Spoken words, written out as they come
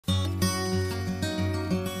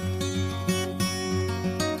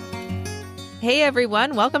Hey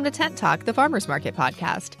everyone, welcome to Tent Talk, the Farmers Market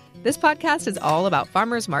podcast. This podcast is all about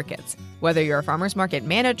farmers markets. Whether you're a farmers market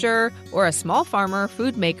manager or a small farmer,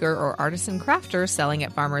 food maker, or artisan crafter selling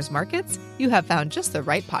at farmers markets, you have found just the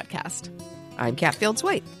right podcast. I'm Kat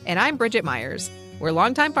Fields-White. And I'm Bridget Myers. We're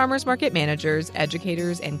longtime farmers market managers,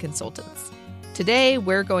 educators, and consultants. Today,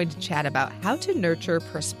 we're going to chat about how to nurture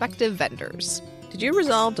prospective vendors. Did you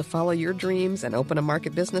resolve to follow your dreams and open a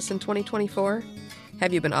market business in 2024?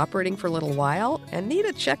 Have you been operating for a little while and need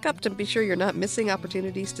a checkup to be sure you're not missing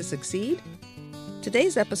opportunities to succeed?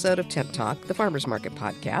 Today's episode of Tent Talk, the Farmers Market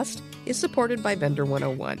podcast, is supported by Vendor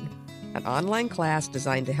 101, an online class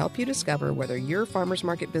designed to help you discover whether your farmers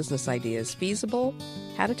market business idea is feasible,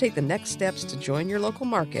 how to take the next steps to join your local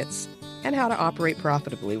markets, and how to operate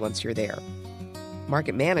profitably once you're there.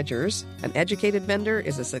 Market managers, an educated vendor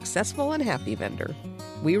is a successful and happy vendor.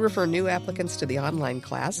 We refer new applicants to the online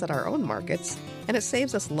class at our own markets, and it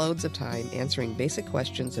saves us loads of time answering basic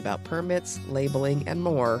questions about permits, labeling, and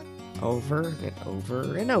more over and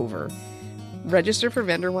over and over. Register for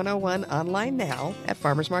Vendor 101 online now at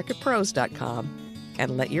farmersmarketpros.com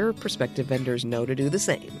and let your prospective vendors know to do the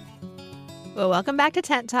same. Well, welcome back to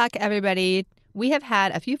Tent Talk, everybody. We have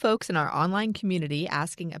had a few folks in our online community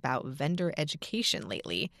asking about vendor education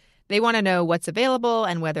lately. They want to know what's available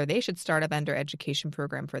and whether they should start a vendor education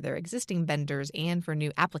program for their existing vendors and for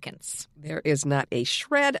new applicants. There is not a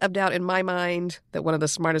shred of doubt in my mind that one of the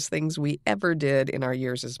smartest things we ever did in our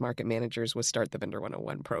years as market managers was start the Vendor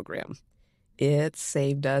 101 program. It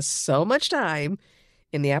saved us so much time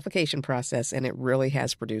in the application process, and it really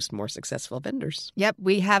has produced more successful vendors. Yep,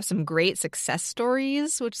 we have some great success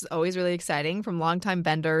stories, which is always really exciting, from longtime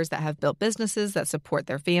vendors that have built businesses that support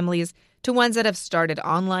their families to ones that have started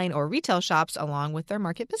online or retail shops along with their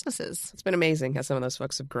market businesses. It's been amazing how some of those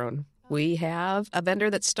folks have grown. We have a vendor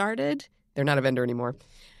that started. They're not a vendor anymore.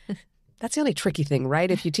 That's the only tricky thing,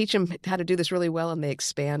 right? If you teach them how to do this really well and they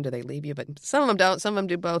expand, do they leave you? But some of them don't. Some of them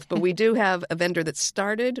do both. But we do have a vendor that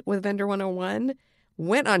started with Vendor 101,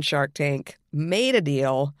 went on Shark Tank, made a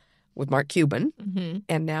deal with Mark Cuban,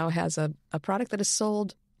 and now has a product that is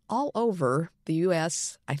sold all over the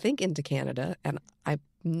U.S., I think into Canada, and I'm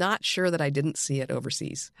not sure that I didn't see it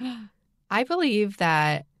overseas. I believe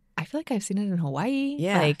that, I feel like I've seen it in Hawaii.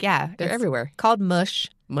 Yeah. They're everywhere. Called Mush.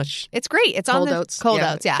 It's great. It's cold on the oats. Cold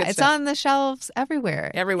Yeah, oats. Yeah, good it's stuff. on the shelves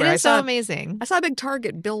everywhere. Everywhere. It is so amazing. I saw a big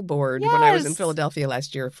Target billboard when I was in Yes. Philadelphia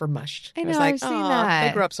last year for Mush. I know, was like, I've seen "Aw, that.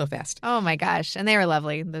 They grew up so fast. Oh my gosh. And they were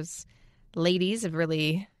lovely. Those ladies have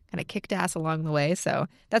really kind of kicked ass along the way. So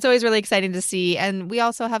that's always really exciting to see. And we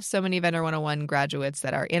also have so many Vendor 101 graduates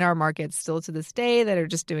that are in our markets still to this day that are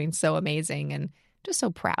just doing so amazing and just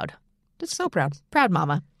so proud. Just so proud. Proud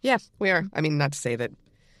mama. Yeah, we are. I mean, not to say that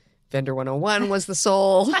Vendor 101 was the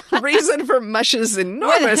sole reason for Mush's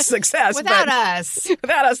enormous success. Without but us.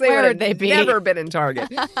 Without us, they Where would would they have be? never been in Target.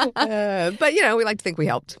 But, we like to think we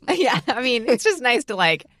helped. Yeah. I mean, it's just nice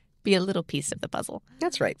to be a little piece of the puzzle.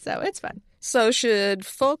 That's right. So it's fun. So should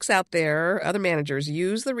folks out there, other managers,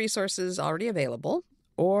 use the resources already available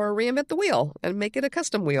or reinvent the wheel and make it a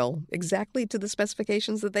custom wheel exactly to the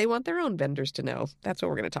specifications that they want their own vendors to know? That's what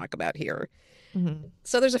we're going to talk about here. Mm-hmm.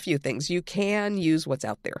 So there's a few things. You can use what's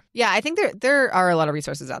out there. Yeah, I think there are a lot of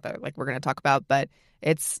resources out there like we're going to talk about, but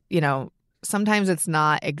it's, sometimes it's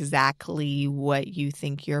not exactly what you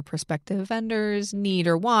think your prospective vendors need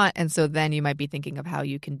or want. And so then you might be thinking of how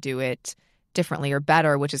you can do it differently or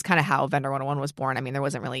better, which is kind of how Vendor 101 was born. I mean, there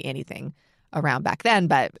wasn't really anything around back then,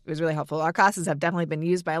 but it was really helpful. Our classes have definitely been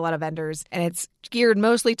used by a lot of vendors, and it's geared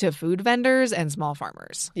mostly to food vendors and small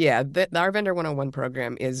farmers. Yeah, our Vendor 101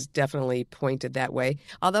 program is definitely pointed that way.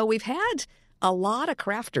 Although we've had a lot of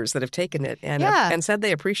crafters that have taken it and said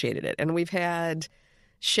they appreciated it. And we've had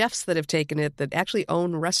chefs that have taken it that actually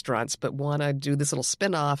own restaurants but want to do this little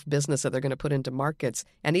spin-off business that they're going to put into markets.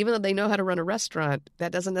 And even though they know how to run a restaurant,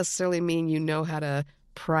 that doesn't necessarily mean you know how to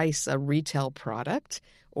price a retail product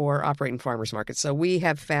or operate in farmers markets. So we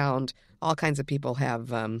have found all kinds of people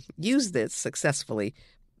have used this successfully.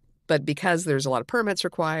 But because there's a lot of permits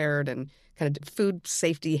required and kind of food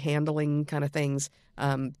safety handling kind of things,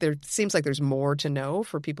 there seems like there's more to know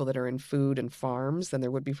for people that are in food and farms than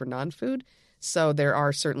there would be for non-food. So there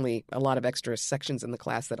are certainly a lot of extra sections in the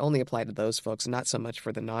class that only apply to those folks, not so much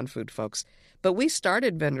for the non-food folks. But we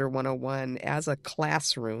started Vendor 101 as a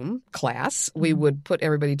classroom class. We would put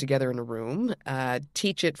everybody together in a room,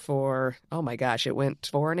 teach it for, it went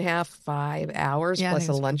 4.5, 5 hours, plus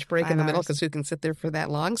a lunch break in the middle, because who can sit there for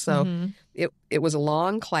that long? So it was a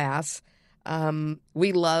long class.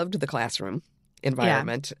 We loved the classroom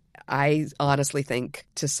environment. I honestly think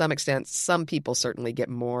to some extent, some people certainly get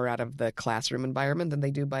more out of the classroom environment than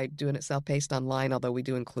they do by doing it self-paced online, although we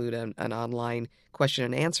do include an online question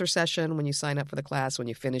and answer session when you sign up for the class. When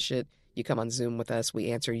you finish it, you come on Zoom with us.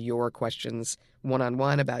 We answer your questions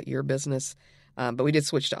one-on-one about your business. But we did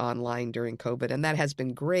switch to online during COVID, and that has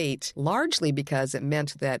been great, largely because it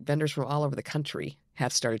meant that vendors from all over the country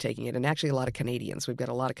have started taking it, and actually a lot of Canadians. We've got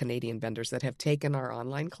a lot of Canadian vendors that have taken our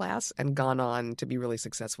online class and gone on to be really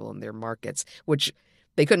successful in their markets, which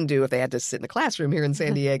they couldn't do if they had to sit in the classroom here in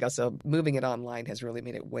San Diego. So moving it online has really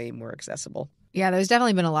made it way more accessible. Yeah, there's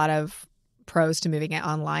definitely been a lot of pros to moving it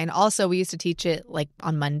online. Also, we used to teach it like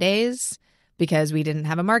on Mondays because we didn't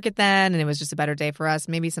have a market then, and it was just a better day for us.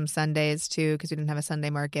 Maybe some Sundays too, because we didn't have a Sunday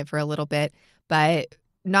market for a little bit. But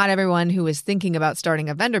not everyone who was thinking about starting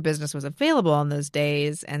a vendor business was available on those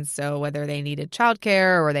days. And so whether they needed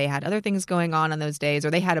childcare or they had other things going on those days,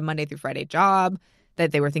 or they had a Monday through Friday job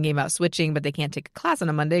that they were thinking about switching, but they can't take a class on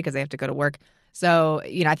a Monday because they have to go to work. So,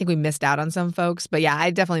 I think we missed out on some folks. But yeah,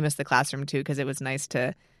 I definitely missed the classroom too, because it was nice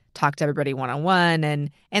to talk to everybody one-on-one.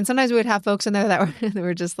 And sometimes we would have folks in there that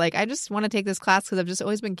were just like, I just want to take this class because I've just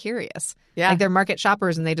always been curious. Yeah. Like they're market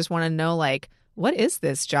shoppers and they just want to know, like, what is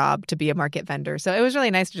this job to be a market vendor? So it was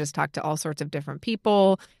really nice to just talk to all sorts of different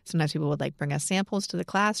people. Sometimes people would like bring us samples to the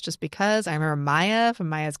class just because. I remember Maya from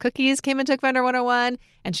Maya's Cookies came and took Vendor 101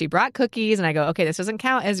 and she brought cookies. And I go, okay, this doesn't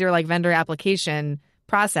count as your like vendor application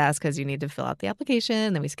process because you need to fill out the application.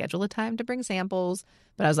 And then we schedule a time to bring samples.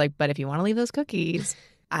 But I was like, but if you want to leave those cookies,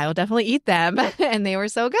 I will definitely eat them. And they were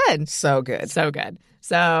so good. So good. So good.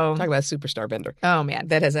 So talk about a superstar vendor. Oh, man.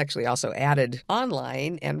 That has actually also added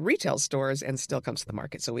online and retail stores and still comes to the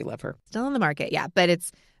market. So we love her. Still in the market. Yeah. But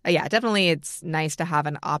it's, definitely it's nice to have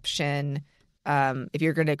an option. If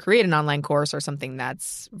you're going to create an online course or something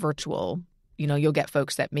that's virtual, you'll get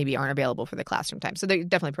folks that maybe aren't available for the classroom time. So there are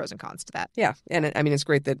definitely pros and cons to that. Yeah. And I mean, it's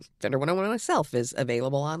great that Vendor 101 itself is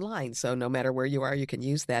available online. So no matter where you are, you can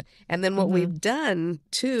use that. And then what we've done,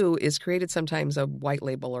 too, is created sometimes a white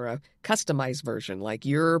label or a customized version, like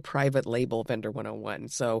your private label Vendor 101.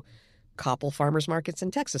 So Koppel Farmers Markets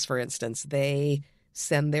in Texas, for instance, they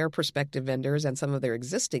send their prospective vendors and some of their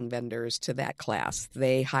existing vendors to that class.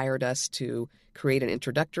 They hired us to create an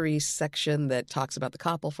introductory section that talks about the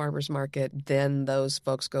Koppel Farmers Market. Then those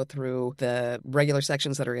folks go through the regular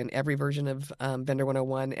sections that are in every version of Vendor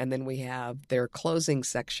 101. And then we have their closing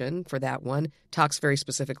section for that one, talks very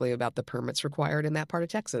specifically about the permits required in that part of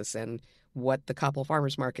Texas and what the Koppel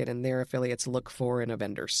Farmers Market and their affiliates look for in a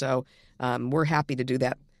vendor. So we're happy to do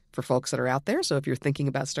that for folks that are out there. So if you're thinking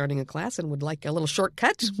about starting a class and would like a little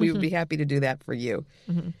shortcut, we would be happy to do that for you.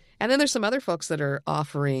 And then there's some other folks that are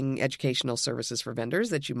offering educational services for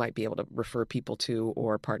vendors that you might be able to refer people to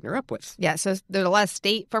or partner up with. Yeah, so there's a lot of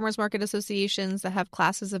state farmers market associations that have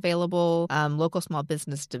classes available. Local small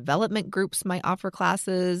business development groups might offer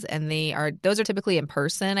classes, and those are typically in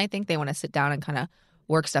person. I think they want to sit down and kind of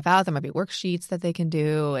work stuff out. There might be worksheets that they can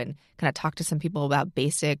do and kind of talk to some people about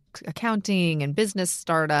basic accounting and business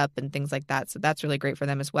startup and things like that. So that's really great for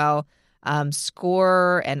them as well.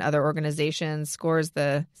 SCORE and other organizations. SCORE is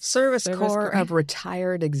the Service Corps of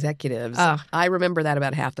Retired Executives. Oh. I remember that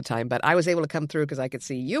about half the time, but I was able to come through because I could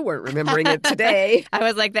see you weren't remembering it today. I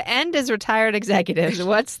was like, the end is retired executives.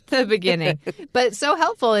 What's the beginning? But so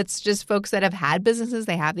helpful. It's just folks that have had businesses,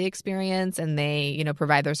 they have the experience, and they,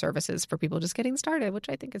 provide their services for people just getting started, which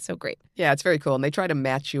I think is so great. Yeah, it's very cool. And they try to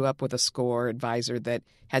match you up with a SCORE advisor that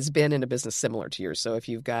has been in a business similar to yours. So if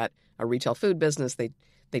you've got a retail food business,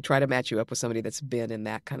 they try to match you up with somebody that's been in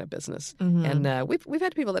that kind of business. And we've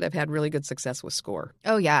had people that have had really good success with SCORE.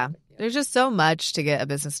 Oh, yeah. There's just so much to get a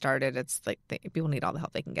business started. It's like people need all the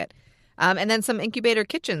help they can get. And then some incubator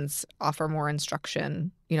kitchens offer more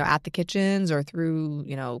instruction, at the kitchens or through,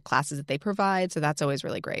 classes that they provide. So that's always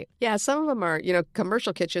really great. Yeah, some of them are,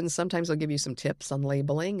 commercial kitchens. Sometimes they'll give you some tips on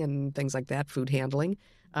labeling and things like that, food handling.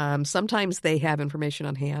 Sometimes they have information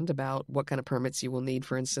on hand about what kind of permits you will need,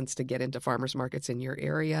 for instance, to get into farmers markets in your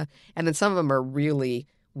area. And then some of them are really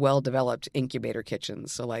well-developed incubator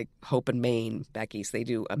kitchens. So like Hope and Maine back east, they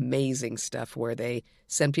do amazing stuff where they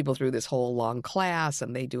send people through this whole long class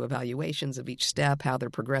and they do evaluations of each step, how they're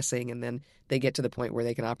progressing, and then they get to the point where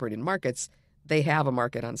they can operate in markets. They have a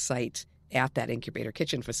market on site at that incubator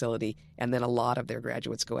kitchen facility, and then a lot of their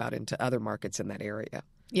graduates go out into other markets in that area.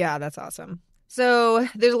 Yeah, that's awesome. So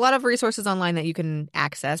there's a lot of resources online that you can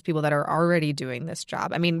access, people that are already doing this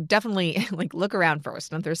job. I mean, definitely look around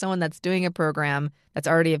first. And if there's someone that's doing a program that's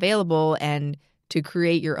already available and to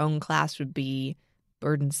create your own class would be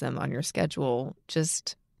burdensome on your schedule,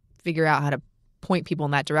 just figure out how to point people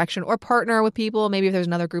in that direction or partner with people. Maybe if there's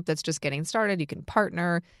another group that's just getting started, you can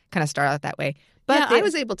partner, kind of start out that way. But I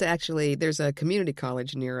was able to actually, there's a community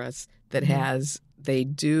college near us that they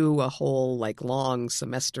do a whole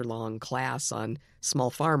semester-long class on small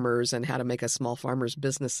farmers and how to make a small farmer's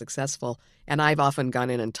business successful. And I've often gone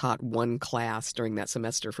in and taught one class during that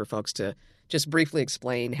semester for folks to just briefly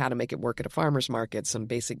explain how to make it work at a farmer's market, some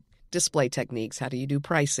basic display techniques, how do you do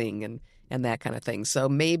pricing and that kind of thing. So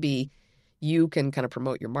maybe you can kind of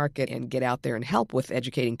promote your market and get out there and help with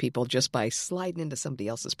educating people just by sliding into somebody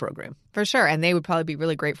else's program. For sure. And they would probably be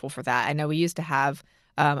really grateful for that. I know we used to have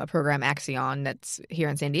a program, Axion, that's here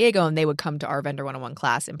in San Diego, and they would come to our Vendor 101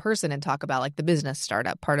 class in person and talk about the business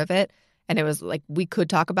startup part of it. And it was we could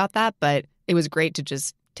talk about that, but it was great to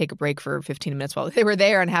just take a break for 15 minutes while they were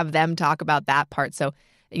there and have them talk about that part. So,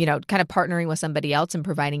 kind of partnering with somebody else and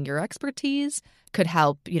providing your expertise could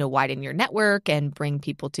help, widen your network and bring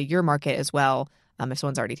people to your market as well if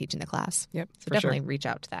someone's already teaching the class. Yep. So definitely reach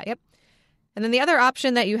out to that. Yep. And then the other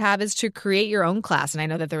option that you have is to create your own class. And I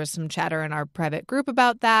know that there was some chatter in our private group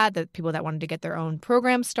about that people that wanted to get their own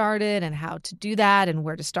program started and how to do that and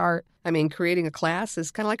where to start. I mean, creating a class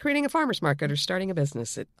is kind of like creating a farmer's market or starting a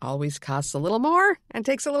business. It always costs a little more and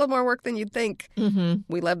takes a little more work than you'd think. Mm-hmm.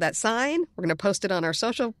 We love that sign. We're going to post it on our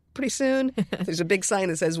social pretty soon. There's a big sign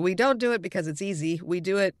that says, we don't do it because it's easy. We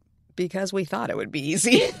do it because we thought it would be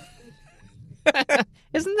easy.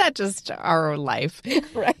 Isn't that just our life?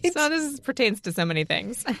 Right. So this pertains to so many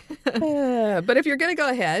things. But if you're going to go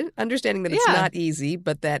ahead, understanding that it's not easy,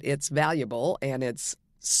 but that it's valuable and it's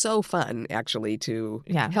so fun, actually, to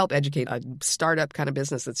help educate a startup kind of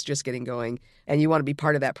business that's just getting going, and you want to be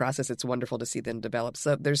part of that process, it's wonderful to see them develop.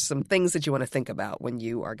 So there's some things that you want to think about when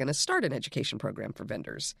you are going to start an education program for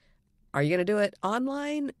vendors. Are you going to do it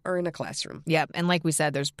online or in a classroom? Yeah. And like we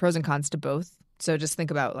said, there's pros and cons to both. So just think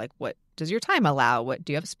about what does your time allow? What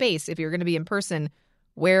do you have space? If you're going to be in person,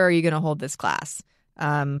 where are you going to hold this class?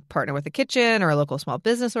 Partner with a kitchen or a local small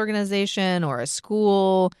business organization or a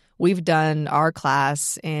school. We've done our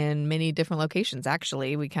class in many different locations,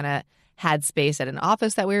 actually. We kind of had space at an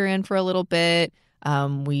office that we were in for a little bit.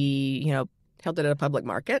 We, held it at a public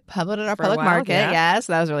market. Held it at our public market, yeah.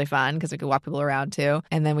 So that was really fun because we could walk people around too.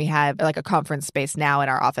 And then we have a conference space now in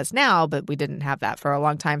our office now, but we didn't have that for a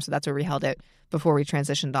long time. So that's where we held it before we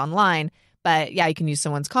transitioned online. But yeah, you can use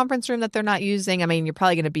someone's conference room that they're not using. I mean, you're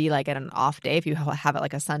probably going to be at an off day if you have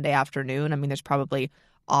it a Sunday afternoon. I mean, there's probably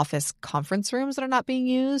office conference rooms that are not being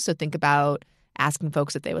used. So think about asking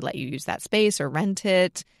folks if they would let you use that space or rent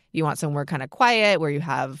it. You want somewhere kind of quiet where you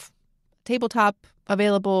have tabletop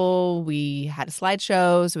available. We had a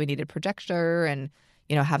slideshow, so we needed a projector and,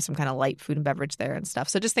 have some kind of light food and beverage there and stuff.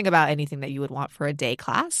 So just think about anything that you would want for a day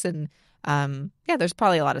class. And there's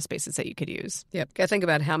probably a lot of spaces that you could use. Yep. Got to think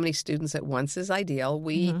about how many students at once is ideal.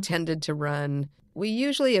 We tended to run,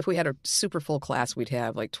 usually, if we had a super full class, we'd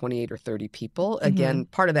have 28 or 30 people. Again,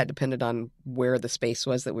 part of that depended on where the space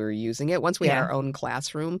was that we were using it. Once we had our own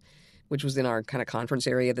classroom, which was in our kind of conference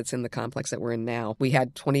area that's in the complex that we're in now, we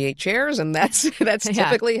had 28 chairs, and that's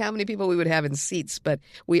typically how many people we would have in seats. But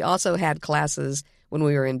we also had classes when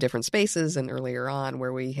we were in different spaces and earlier on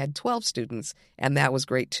where we had 12 students, and that was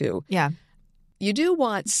great too. Yeah. You do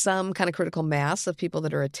want some kind of critical mass of people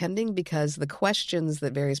that are attending because the questions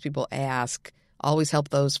that various people ask always help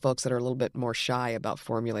those folks that are a little bit more shy about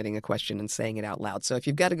formulating a question and saying it out loud. So if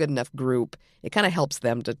you've got a good enough group, it kind of helps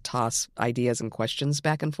them to toss ideas and questions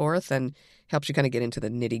back and forth and helps you kind of get into the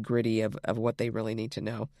nitty-gritty of what they really need to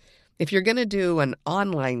know. If you're going to do an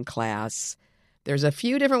online class, there's a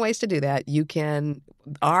few different ways to do that.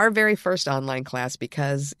 Our very first online class,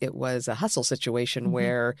 because it was a hustle situation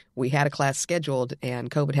where we had a class scheduled and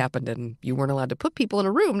COVID happened and you weren't allowed to put people in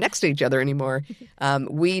a room next to each other anymore.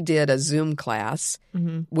 We did a Zoom class,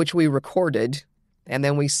 which we recorded. And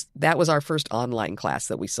then that was our first online class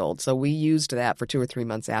that we sold. So we used that for 2 or 3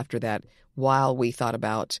 months after that while we thought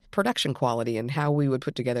about production quality and how we would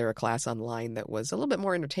put together a class online that was a little bit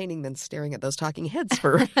more entertaining than staring at those talking heads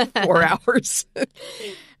for 4 hours.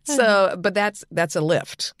 But that's a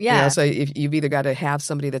lift. Yeah. So if you've either got to have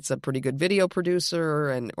somebody that's a pretty good video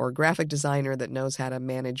producer or graphic designer that knows how to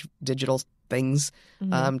manage digital things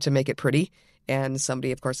to make it pretty. And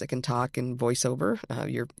somebody, of course, that can talk and voiceover.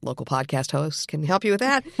 Your local podcast host can help you with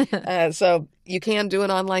that. So you can do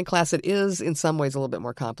an online class. It is, in some ways, a little bit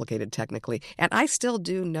more complicated technically. And I still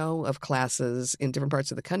do know of classes in different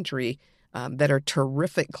parts of the country that are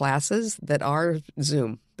terrific classes that are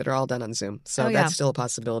Zoom. that are all done on Zoom. So that's still a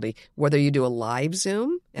possibility. Whether you do a live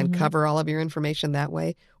Zoom and cover all of your information that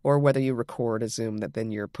way, or whether you record a Zoom that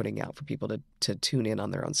then you're putting out for people to tune in on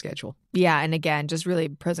their own schedule. Yeah. And again, just really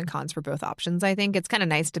pros and cons for both options. I think it's kind of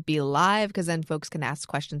nice to be live because then folks can ask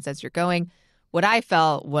questions as you're going. What I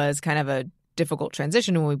felt was kind of a difficult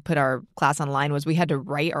transition when we put our class online was we had to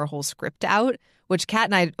write our whole script out, which Kat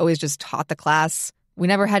and I always just taught the class. We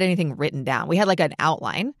never had anything written down. We had like an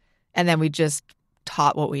outline, and then we just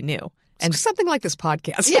taught what we knew. And something like this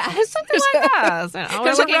podcast. Yeah, something like that.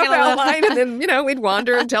 There's a rough outline, and then, we'd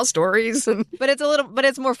wander and tell stories. But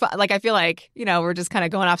it's more fun. Like, I feel like, we're just kind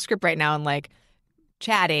of going off script right now and like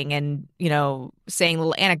chatting and, saying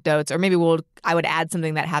little anecdotes, or maybe I would add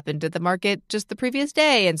something that happened at the market just the previous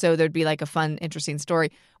day. And so there'd be like a fun, interesting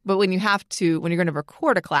story. But when you're going to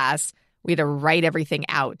record a class, we had to write everything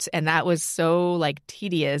out. And that was so like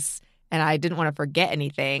tedious. And I didn't want to forget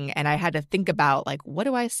anything. And I had to think about like, what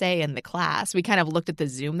do I say in the class? We kind of looked at the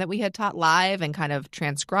Zoom that we had taught live and kind of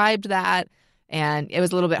transcribed that. And it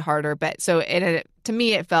was a little bit harder. But so to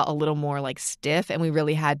me, it felt a little more like stiff. And we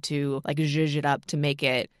really had to like zhuzh it up to make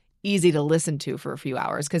it easy to listen to for a few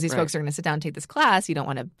hours. Because these folks are going to sit down and take this class. You don't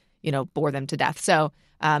want to, bore them to death. So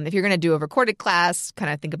if you're going to do a recorded class,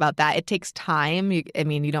 kind of think about that. It takes time. You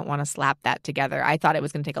don't want to slap that together. I thought it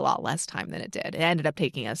was going to take a lot less time than it did. It ended up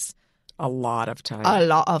taking us a lot of time.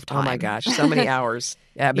 Oh, my gosh. So many hours.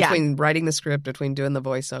 Yeah, between writing the script, between doing the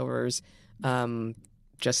voiceovers.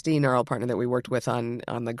 Justine, our old partner that we worked with on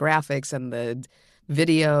the graphics and the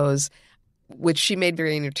videos, which she made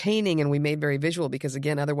very entertaining and we made very visual because,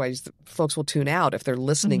 again, otherwise folks will tune out if they're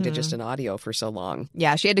listening to just an audio for so long.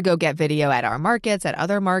 Yeah, she had to go get video at our markets, at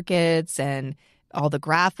other markets, and all the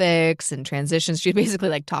graphics and transitions. She basically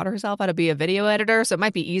like taught herself how to be a video editor. So it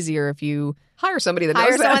might be easier if you hire somebody that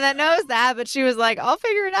knows someone that knows that. But she was like, I'll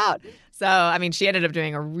figure it out. So, she ended up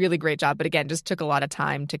doing a really great job. But again, just took a lot of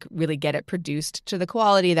time to really get it produced to the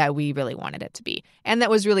quality that we really wanted it to be. And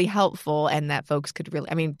that was really helpful. And that folks could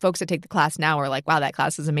really, folks that take the class now are like, wow, that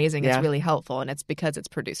class is amazing. Yeah. It's really helpful. And it's because it's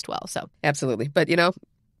produced well. So absolutely. But,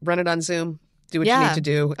 run it on Zoom. Do what you need to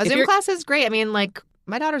do. A Zoom class is great.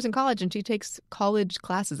 My daughter's in college and she takes college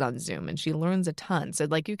classes on Zoom and she learns a ton. So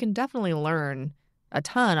you can definitely learn a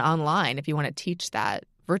ton online if you want to teach that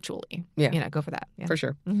virtually. Yeah. Go for that. Yeah. For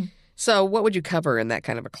sure. Mm-hmm. So what would you cover in that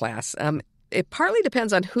kind of a class? It partly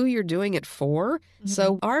depends on who you're doing it for. Mm-hmm.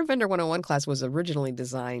 So our Vendor 101 class was originally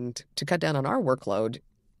designed to cut down on our workload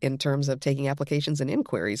in terms of taking applications and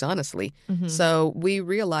inquiries, honestly. Mm-hmm. So we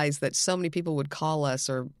realized that so many people would call us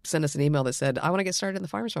or send us an email that said, I want to get started in the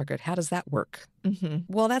farmer's market. How does that work? Mm-hmm.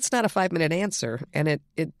 Well, that's not a 5-minute answer. And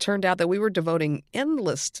it turned out that we were devoting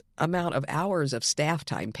endless amount of hours of staff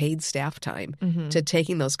time, paid staff time, to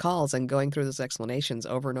taking those calls and going through those explanations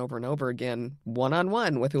over and over and over again,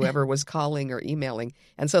 one-on-one with whoever was calling or emailing.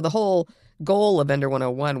 And so the whole goal of Vendor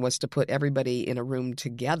 101 was to put everybody in a room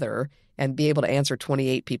together and be able to answer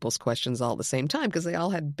 28 people's questions all at the same time because they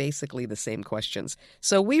all had basically the same questions.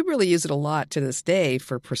 So we really use it a lot to this day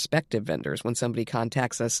for prospective vendors. When somebody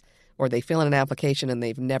contacts us or they fill in an application and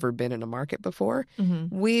they've never been in a market before,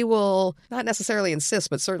 we will not necessarily insist,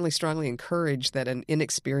 but certainly strongly encourage that an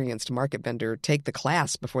inexperienced market vendor take the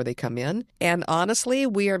class before they come in. And honestly,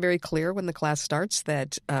 we are very clear when the class starts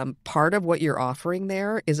that part of what you're offering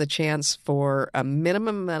there is a chance for a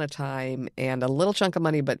minimum amount of time and a little chunk of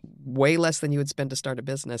money, but way less than you would spend to start a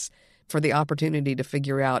business, for the opportunity to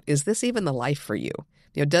figure out, is this even the life for you?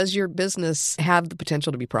 Does your business have the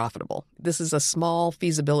potential to be profitable? This is a small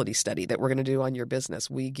feasibility study that we're going to do on your business.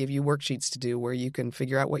 We give you worksheets to do where you can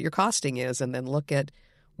figure out what your costing is and then look at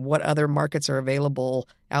what other markets are available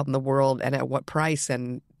out in the world and at what price,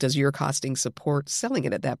 and does your costing support selling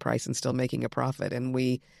it at that price and still making a profit? And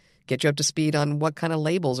we get you up to speed on what kind of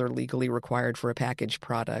labels are legally required for a packaged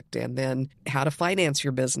product, and then how to finance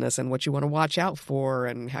your business and what you want to watch out for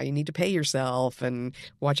and how you need to pay yourself and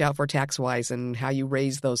watch out for tax-wise and how you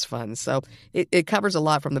raise those funds. So it covers a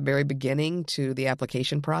lot from the very beginning to the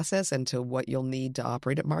application process and to what you'll need to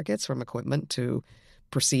operate at markets, from equipment to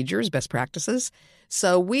procedures, best practices.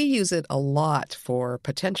 So we use it a lot for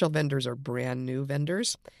potential vendors or brand new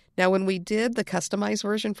vendors. Now, when we did the customized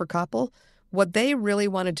version for Koppel, what they really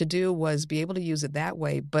wanted to do was be able to use it that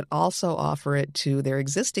way, but also offer it to their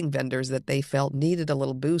existing vendors that they felt needed a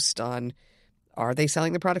little boost on, are they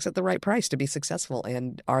selling the products at the right price to be successful?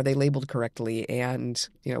 And are they labeled correctly? And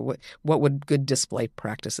what would good display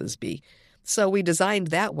practices be? So we designed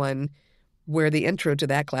that one where the intro to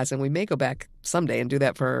that class, and we may go back someday and do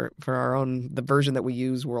that for our own, the version that we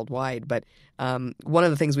use worldwide. But one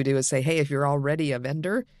of the things we do is say, hey, if you're already a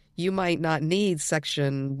vendor, you might not need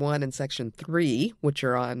Section 1 and Section 3, which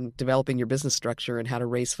are on developing your business structure and how to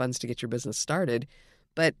raise funds to get your business started.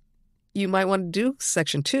 But you might want to do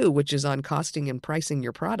Section 2, which is on costing and pricing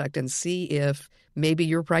your product, and see if maybe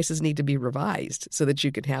your prices need to be revised so that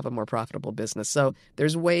you can have a more profitable business. So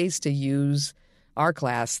there's ways to use our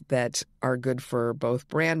class that are good for both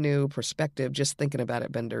brand new, prospective, just thinking about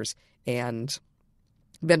it vendors, and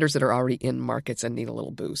vendors that are already in markets and need a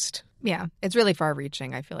little boost. Yeah, it's really far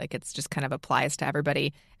reaching. I feel like it's just kind of applies to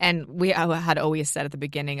everybody. And we had always said at the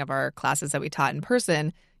beginning of our classes that we taught in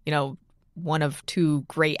person, one of two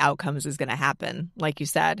great outcomes is going to happen. Like you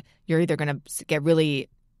said, you're either going to get really,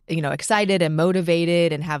 excited and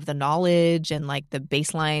motivated and have the knowledge and like the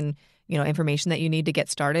baseline, information that you need to get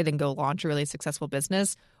started and go launch a really successful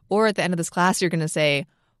business. Or at the end of this class, you're going to say,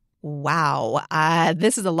 wow,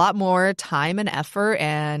 this is a lot more time and effort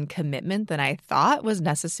and commitment than I thought was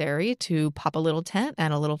necessary to pop a little tent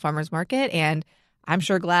and a little farmer's market. And I'm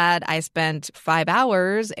sure glad I spent 5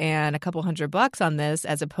 hours and a couple $100 on this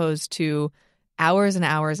as opposed to hours and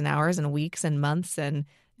hours and hours and weeks and months and,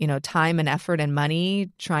 time and effort and money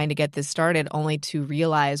trying to get this started, only to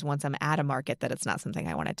realize once I'm at a market that it's not something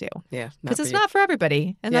I want to do. Yeah. Because it's not for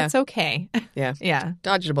everybody, and that's okay. Yeah. Yeah.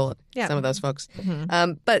 Dodged a bullet, some of those folks.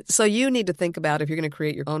 Mm-hmm. But so you need to think about, if you're going to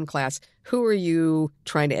create your own class, who are you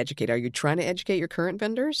trying to educate? Are you trying to educate your current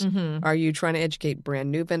vendors? Mm-hmm. Are you trying to educate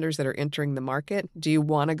brand new vendors that are entering the market? Do you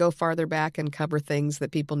want to go farther back and cover things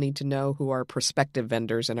that people need to know who are prospective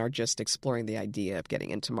vendors and are just exploring the idea of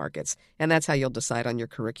getting into markets? And that's how you'll decide on your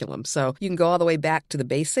curriculum. So you can go all the way back to the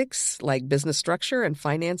basics, like business structure and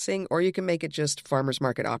financing, or you can make it just farmers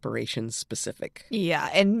market operations specific. Yeah,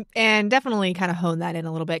 and definitely kind of hone that in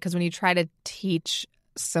a little bit, because when you try to teach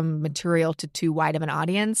some material to too wide of an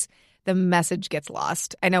audience, the message gets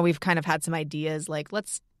lost. I know we've kind of had some ideas like,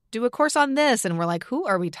 let's do a course on this. And we're like, who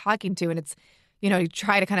are we talking to? And it's, you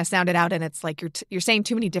try to kind of sound it out and it's like you're saying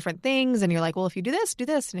too many different things. And you're like, well, if you do this, do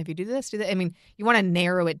this. And if you do this, do that. I mean, you want to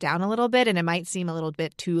narrow it down a little bit, and it might seem a little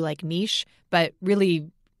bit too like niche, but really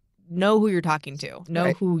know who you're talking to.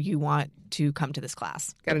 Know who you want to come to this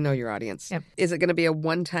class. Got to know your audience. Yep. Is it going to be a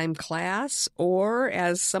one-time class, or,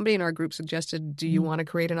 as somebody in our group suggested, do you want to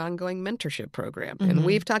create an ongoing mentorship program? Mm-hmm. And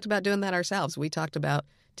we've talked about doing that ourselves. We talked about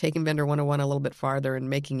taking Vendor 101 a little bit farther and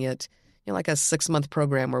making it like a 6-month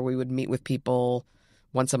program where we would meet with people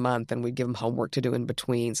once a month and we'd give them homework to do in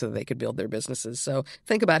between so that they could build their businesses. So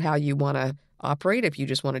think about how you want to operate. If you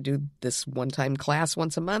just want to do this one-time class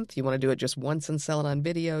once a month, you want to do it just once and sell it on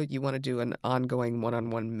video, you want to do an ongoing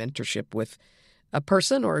one-on-one mentorship with a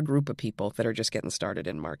person or a group of people that are just getting started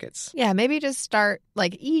in markets. Yeah, maybe just start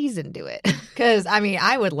like ease into it. Because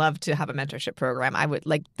I would love to have a mentorship program. I would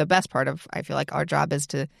the best part of, I feel like our job is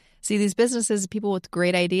to see these businesses, people with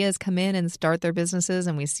great ideas come in and start their businesses,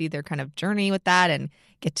 and we see their kind of journey with that and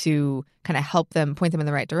get to kind of help them, point them in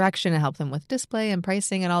the right direction and help them with display and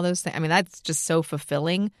pricing and all those things. That's just so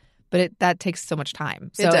fulfilling, but that takes so much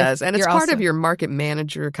time. So it does. And it's part of your market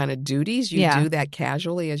manager kind of duties. You do that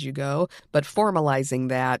casually as you go, but formalizing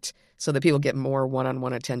that so that people get more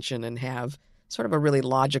one-on-one attention and have sort of a really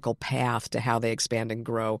logical path to how they expand and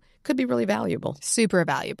grow could be really valuable. Super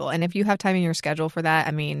valuable. And if you have time in your schedule for that,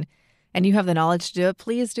 and you have the knowledge to do it,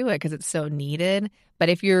 please do it, because it's so needed. But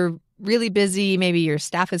if you're really busy, maybe your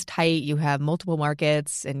staff is tight, you have multiple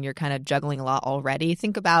markets, and you're kind of juggling a lot already,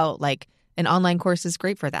 think about an online course is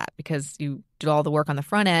great for that, because you do all the work on the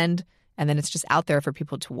front end, and then it's just out there for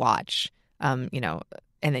people to watch, and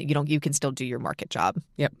then you can still do your market job.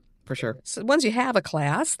 Yep. For sure. So once you have a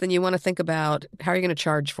class, then you want to think about how you're going to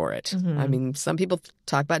charge for it. Mm-hmm. Some people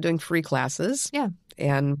talk about doing free classes. Yeah.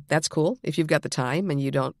 And that's cool if you've got the time and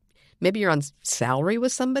you don't, maybe you're on salary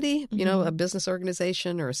with somebody, mm-hmm. A business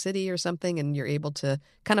organization or a city or something, and you're able to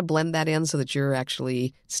kind of blend that in so that you're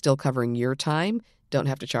actually still covering your time. Don't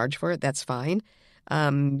have to charge for it. That's fine.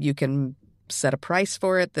 You can set a price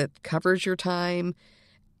for it that covers your time.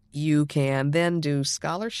 You can then do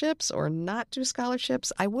scholarships or not do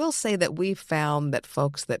scholarships. I will say that we've found that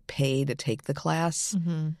folks that pay to take the class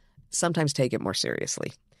mm-hmm. sometimes take it more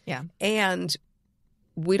seriously. Yeah. And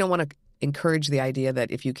we don't want to encourage the idea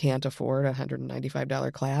that if you can't afford a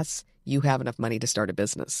 $195 class, you have enough money to start a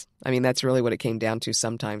business. That's really what it came down to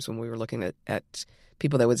sometimes when we were looking at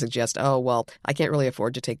people that would suggest, oh, well, I can't really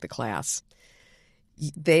afford to take the class.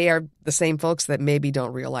 They are the same folks that maybe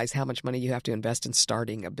don't realize how much money you have to invest in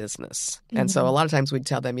starting a business. Mm-hmm. And so a lot of times we'd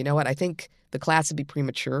tell them, you know what, I think the class would be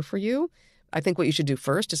premature for you. I think what you should do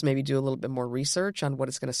first is maybe do a little bit more research on what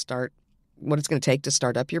it's going to take to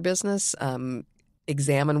start up your business.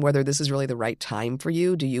 examine whether this is really the right time for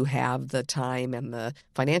you. Do you have the time and the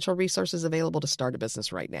financial resources available to start a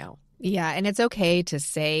business right now? Yeah, and it's okay to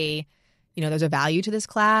say, there's a value to this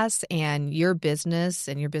class, and your business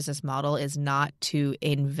and your business model is not to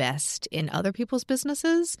invest in other people's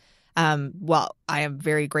businesses. Well, I am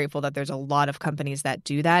very grateful that there's a lot of companies that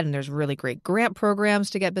do that, and there's really great grant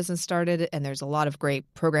programs to get business started, and there's a lot of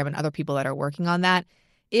great program and other people that are working on that.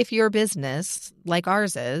 If your business, like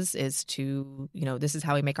ours is to, this is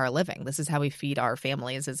how we make our living. This is how we feed our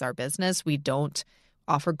families is our business. We don't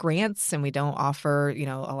offer grants and we don't offer, a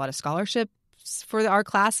lot of scholarships for our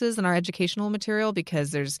classes and our educational material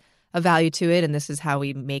because there's a value to it. And this is how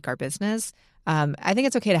we make our business. I think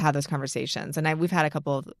it's okay to have those conversations. And we've had a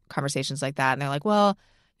couple of conversations like that. And they're like, well,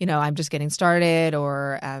 I'm just getting started,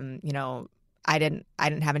 or, I didn't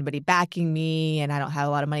have anybody backing me and I don't have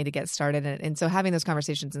a lot of money to get started. And so having those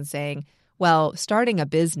conversations and saying, well, starting a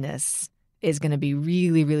business is going to be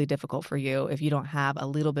really, really difficult for you if you don't have a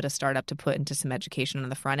little bit of startup to put into some education on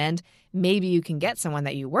the front end. Maybe you can get someone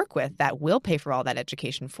that you work with that will pay for all that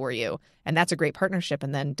education for you. And that's a great partnership.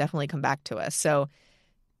 And then definitely come back to us. So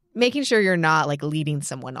making sure you're not like leading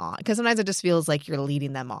someone on, because sometimes it just feels like you're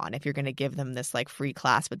leading them on if you're going to give them this like free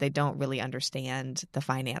class, but they don't really understand the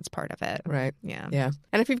finance part of it. Right. Yeah. Yeah.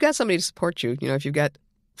 And if you've got somebody to support you, if you've got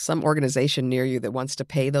some organization near you that wants to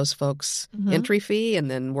pay those folks entry fee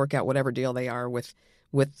and then work out whatever deal they are with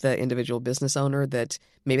the individual business owner, that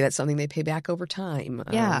maybe that's something they pay back over time.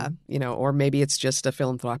 Yeah. Or maybe it's just a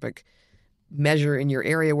philanthropic measure in your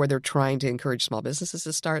area where they're trying to encourage small businesses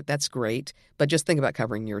to start. That's great. But just think about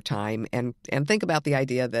covering your time and think about the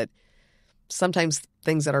idea that sometimes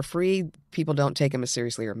things that are free, people don't take them as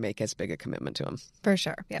seriously or make as big a commitment to them. For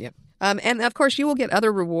sure. Yeah. Yep. And of course, you will get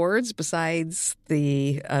other rewards besides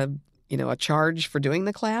the a charge for doing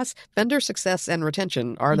the class. Vendor success and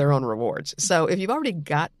retention are their own rewards. So if you've already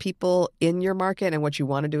got people in your market and what you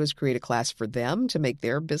want to do is create a class for them to make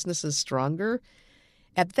their businesses stronger,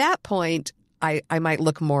 at that point, I might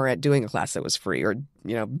look more at doing a class that was free or,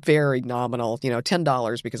 very nominal,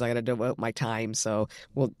 $10 because I got to devote my time. So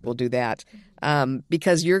we'll do that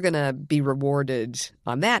because you're going to be rewarded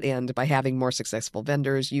on that end by having more successful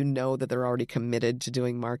vendors. You know that they're already committed to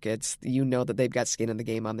doing markets. You know that they've got skin in the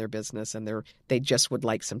game on their business and they just would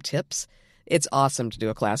like some tips. It's awesome to do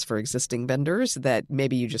a class for existing vendors that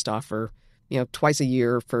maybe you just offer, twice a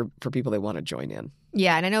year for people that want to join in.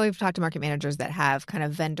 Yeah, and I know we've talked to market managers that have kind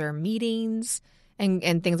of vendor meetings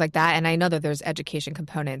and things like that. And I know that there's education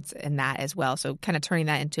components in that as well. So kind of turning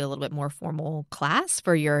that into a little bit more formal class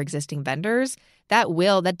for your existing vendors, that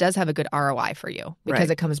does have a good ROI for you because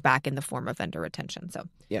it comes back in the form of vendor retention. So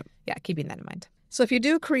yeah, keeping that in mind. So if you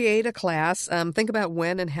do create a class, think about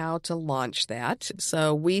when and how to launch that.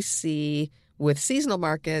 So we see with seasonal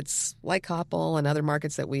markets like Koppel and other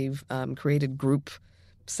markets that we've created group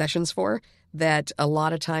sessions for, that a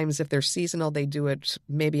lot of times if they're seasonal, they do it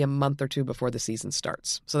maybe a month or two before the season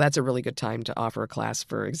starts. So that's a really good time to offer a class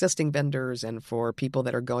for existing vendors and for people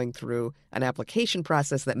that are going through an application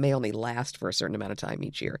process that may only last for a certain amount of time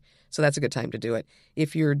each year. So that's a good time to do it.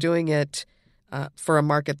 If you're doing it for a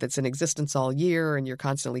market that's in existence all year and you're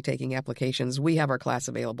constantly taking applications, we have our class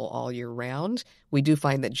available all year round. We do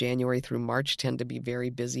find that January through March tend to be very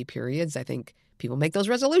busy periods. I think people make those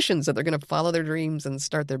resolutions that they're going to follow their dreams and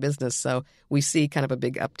start their business. So we see kind of a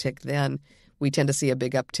big uptick then. We tend to see a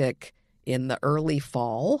big uptick in the early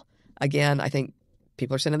fall. Again, I think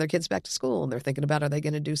people are sending their kids back to school and they're thinking about, are they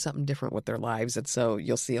going to do something different with their lives? And so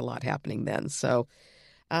you'll see a lot happening then. So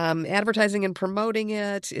advertising and promoting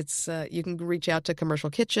it, it's you can reach out to commercial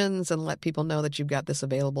kitchens and let people know that you've got this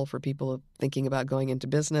available for people thinking about going into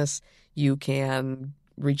business. You can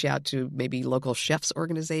reach out to maybe local chefs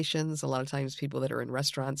organizations. A lot of times people that are in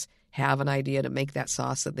restaurants have an idea to make that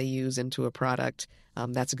sauce that they use into a product.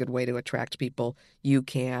 That's a good way to attract people. You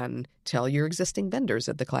can tell your existing vendors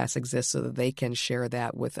that the class exists so that they can share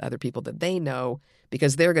that with other people that they know,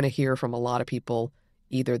 because they're going to hear from a lot of people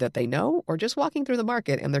either that they know or just walking through the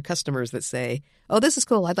market and their customers that say, oh, this is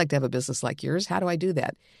cool. I'd like to have a business like yours. How do I do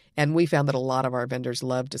that? And we found that a lot of our vendors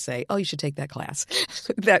love to say, oh, you should take that class.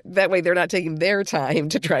 that way they're not taking their time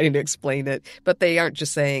to try to explain it, but they aren't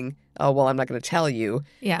just saying, oh, well, I'm not going to tell you.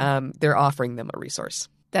 Yeah. They're offering them a resource.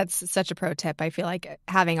 That's such a pro tip. I feel like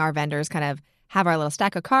having our vendors kind of have our little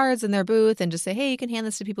stack of cards in their booth and just say, hey, you can hand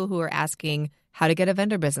this to people who are asking how to get a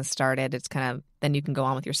vendor business started. It's kind of, then you can go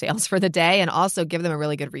on with your sales for the day and also give them a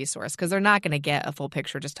really good resource because they're not going to get a full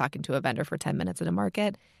picture just talking to a vendor for 10 minutes in a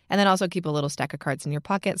market. And then also keep a little stack of cards in your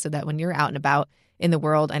pocket so that when you're out and about in the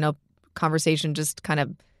world, I know conversation just kind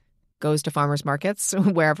of goes to farmers markets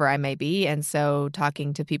wherever I may be. And so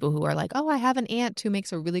talking to people who are like, oh, I have an aunt who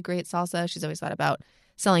makes a really great salsa. She's always thought about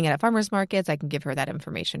selling it at farmers markets. I can give her that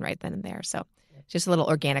information right then and there. So just a little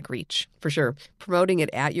organic reach. For sure. Promoting it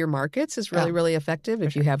at your markets is really, really effective.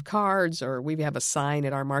 If you have cards, or we have a sign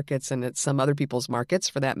at our markets and at some other people's markets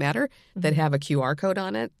for that matter, that have a QR code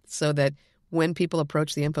on it, so that when people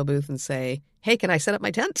approach the info booth and say, hey, can I set up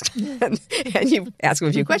my tent? and you ask them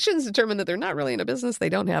a few questions, determine that they're not really in a business, they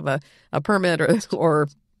don't have a permit, or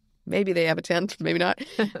maybe they have a tent, maybe not.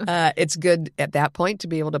 It's good at that point to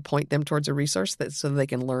be able to point them towards a resource so they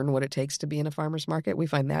can learn what it takes to be in a farmer's market. We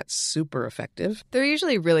find that super effective. They're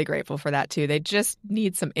usually really grateful for that, too. They just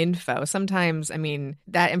need some info. Sometimes, I mean,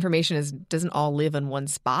 that information doesn't all live in one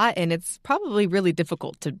spot, and it's probably really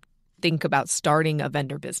difficult to think about starting a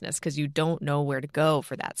vendor business because you don't know where to go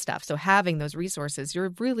for that stuff. So having those resources,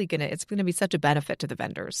 it's going to be such a benefit to the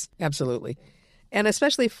vendors. Absolutely. And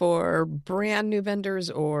especially for brand new vendors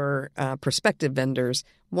or prospective vendors,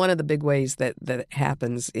 one of the big ways that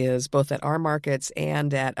happens is both at our markets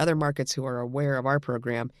and at other markets who are aware of our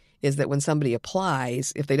program is that when somebody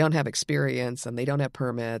applies, if they don't have experience and they don't have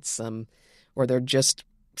permits, or they're just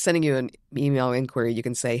sending you an email inquiry, you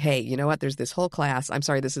can say, hey, you know what, there's this whole class. I'm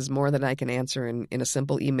sorry, this is more than I can answer in a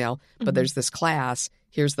simple email, but there's this class.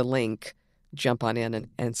 Here's the link. Jump on in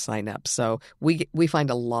and sign up. So we find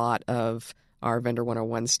a lot of our Vendor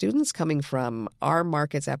 101 students coming from our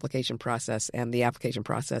market's application process and the application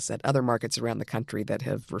process at other markets around the country that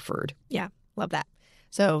have referred. Yeah, love that.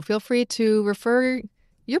 So feel free to refer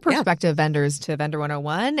your prospective vendors to Vendor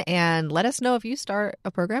 101 and let us know if you start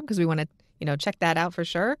a program, because we want to check that out for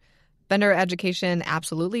sure. Vendor education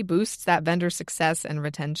absolutely boosts that vendor success and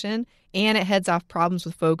retention, and it heads off problems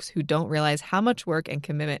with folks who don't realize how much work and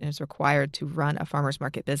commitment is required to run a farmer's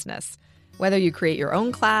market business. Whether you create your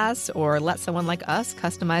own class or let someone like us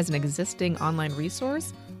customize an existing online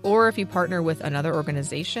resource, or if you partner with another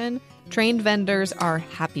organization, trained vendors are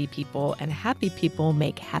happy people, and happy people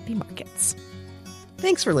make happy markets.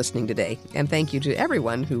 Thanks for listening today, and thank you to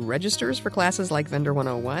everyone who registers for classes like Vendor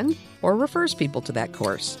 101 or refers people to that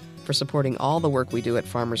course, for supporting all the work we do at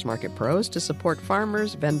Farmers Market Pros to support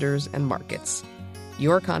farmers, vendors, and markets.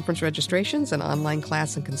 Your conference registrations and online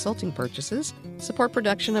class and consulting purchases support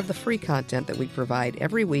production of the free content that we provide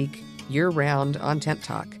every week, year-round on Tent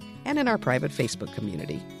Talk and in our private Facebook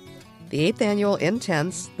community. The 8th annual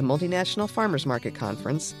Intense, the Multinational Farmers Market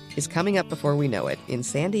Conference, is coming up before we know it in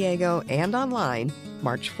San Diego and online,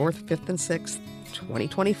 March 4th, 5th, and 6th,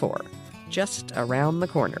 2024, just around the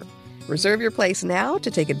corner. Reserve your place now to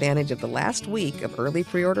take advantage of the last week of early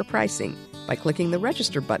pre-order pricing by clicking the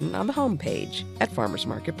register button on the homepage at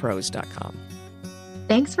farmersmarketpros.com.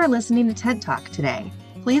 Thanks for listening to Tent Talk today.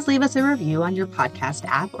 Please leave us a review on your podcast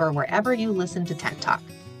app or wherever you listen to Tent Talk.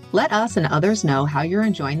 Let us and others know how you're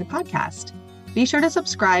enjoying the podcast. Be sure to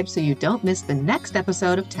subscribe so you don't miss the next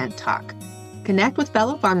episode of Tent Talk. Connect with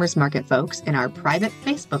fellow farmers market folks in our private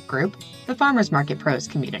Facebook group, the Farmers Market Pros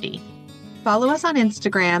community. Follow us on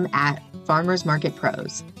Instagram at Farmers Market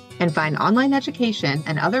Pros, and find online education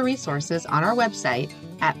and other resources on our website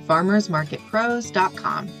at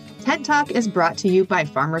farmersmarketpros.com. Tent Talk is brought to you by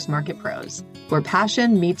Farmers Market Pros, where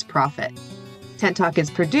passion meets profit. Tent Talk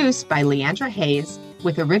is produced by Leandra Hayes,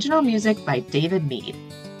 with original music by David Mead.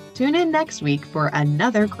 Tune in next week for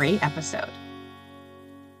another great episode.